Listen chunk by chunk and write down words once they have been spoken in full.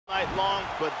night long,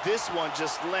 but this one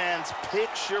just lands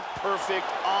picture perfect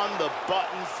on the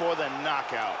button for the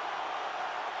knockout.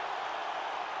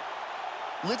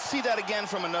 Let's see that again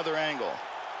from another angle.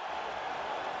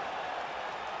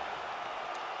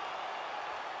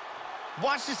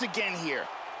 Watch this again here.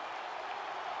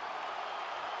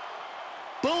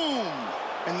 Boom!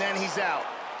 And then he's out.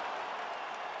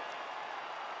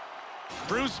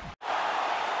 Bruce.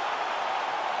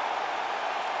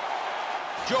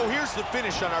 Joe, here's the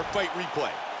finish on our fight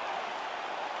replay.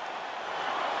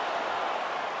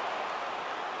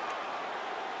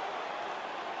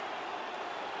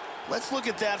 Let's look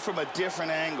at that from a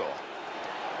different angle.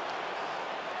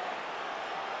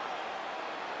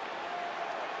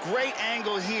 Great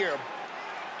angle here.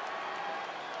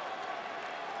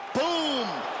 Boom!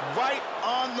 Right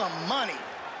on the money.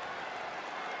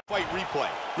 Fight replay.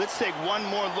 Let's take one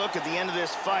more look at the end of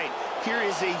this fight. Here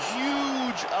is a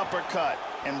huge uppercut,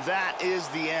 and that is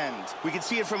the end. We can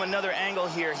see it from another angle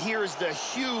here. Here is the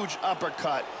huge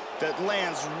uppercut that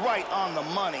lands right on the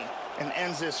money and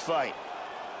ends this fight.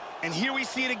 And here we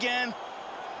see it again.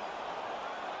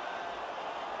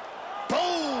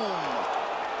 Boom!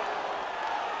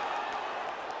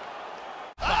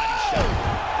 Body shot.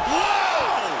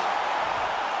 Whoa!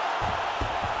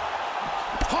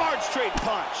 Hard straight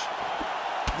punch.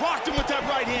 Rocked him with that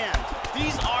right hand.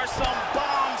 These are some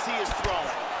bombs he is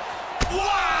throwing.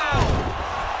 Wow!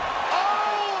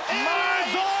 Oh, my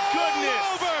goodness!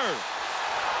 Over.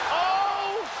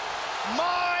 Oh,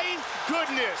 my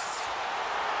goodness!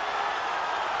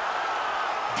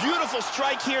 Beautiful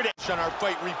strike here to on our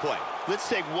fight replay. Let's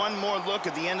take one more look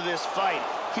at the end of this fight.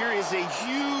 Here is a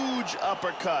huge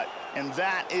uppercut, and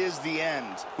that is the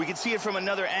end. We can see it from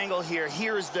another angle here.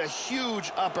 Here is the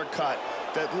huge uppercut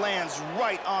that lands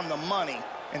right on the money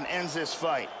and ends this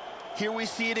fight. Here we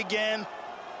see it again.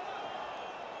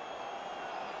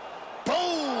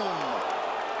 Boom!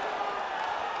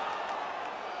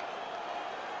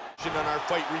 On our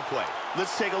fight replay.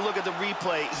 Let's take a look at the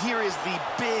replay. Here is the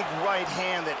big right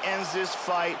hand that ends this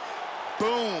fight.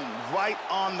 Boom, right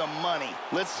on the money.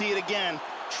 Let's see it again.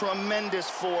 Tremendous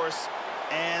force,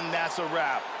 and that's a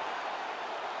wrap.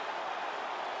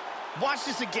 Watch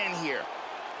this again here.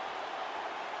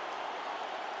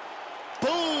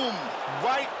 Boom,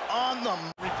 right on the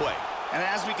replay. And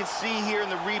as we can see here in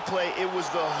the replay, it was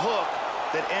the hook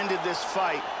that ended this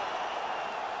fight.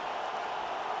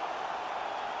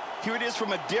 Here it is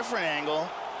from a different angle.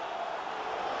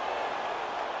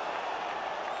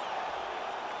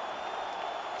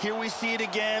 Here we see it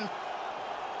again.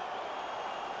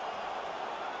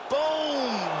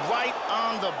 Boom! Right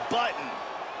on the button.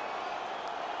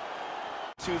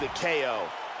 To the KO.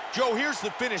 Joe, here's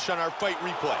the finish on our fight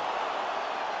replay.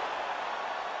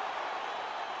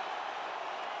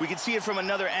 We can see it from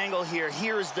another angle here.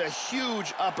 Here is the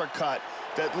huge uppercut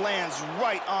that lands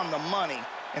right on the money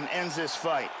and ends this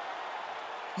fight.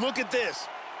 Look at this.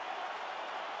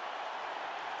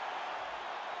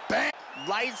 Bang!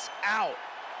 Lights out.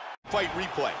 Fight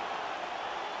replay.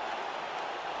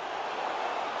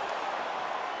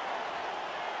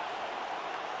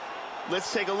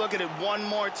 Let's take a look at it one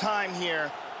more time here.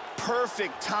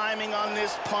 Perfect timing on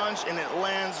this punch, and it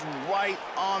lands right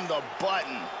on the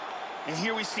button. And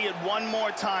here we see it one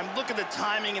more time. Look at the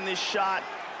timing in this shot.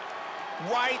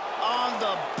 Right on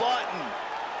the button.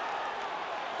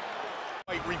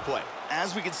 Fight replay.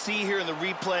 As we can see here in the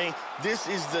replay, this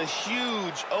is the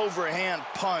huge overhand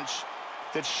punch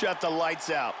that shut the lights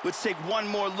out. Let's take one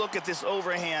more look at this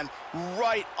overhand.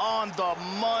 Right on the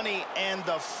money, and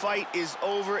the fight is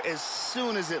over as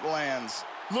soon as it lands.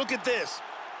 Look at this.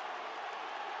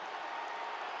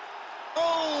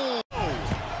 Oh!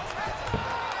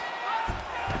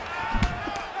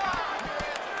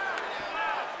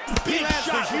 Big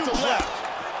shot to the left.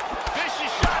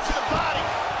 Vicious shot to the body.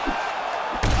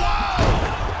 Whoa!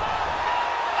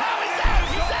 Oh, he's out,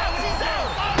 he's out, he's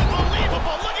out.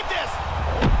 Unbelievable, look at this.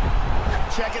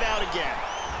 Check it out again.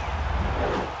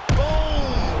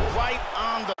 Boom, right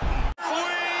on the...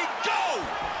 We go!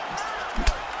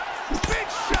 Big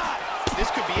shot! This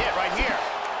could be it right here.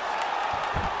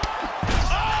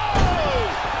 Oh!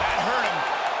 That hurt him.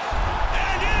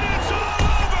 And then it's all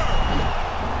over!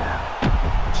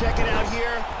 Check it out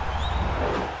here.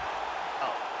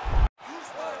 Oh.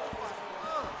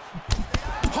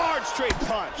 Hard straight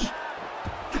punch.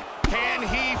 Can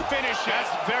he finish it? That's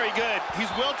very good.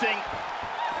 He's wilting.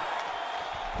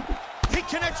 He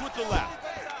connects with the left.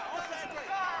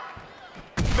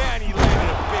 Man, he landed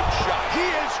a big shot. He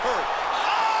is hurt.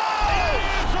 Oh! It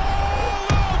is all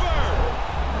over!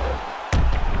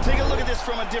 Take a look at this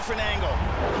from a different angle.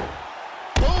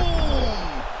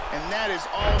 Boom! and that is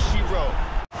all she wrote.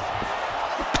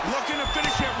 Looking to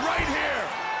finish it right here.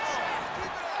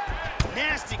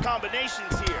 Nasty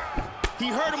combinations here. He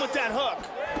hurt him with that hook.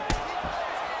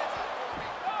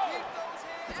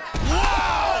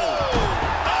 Whoa!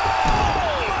 Oh,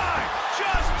 my!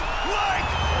 Just like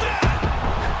that!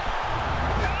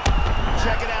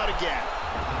 Check it out again.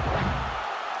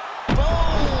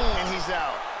 Boom! And he's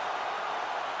out.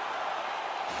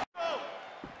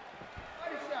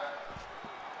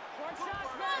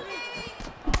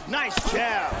 Nice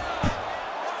jab.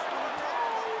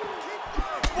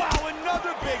 Wow,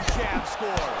 another big jab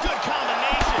score. Good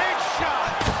combination. Big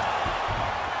shot.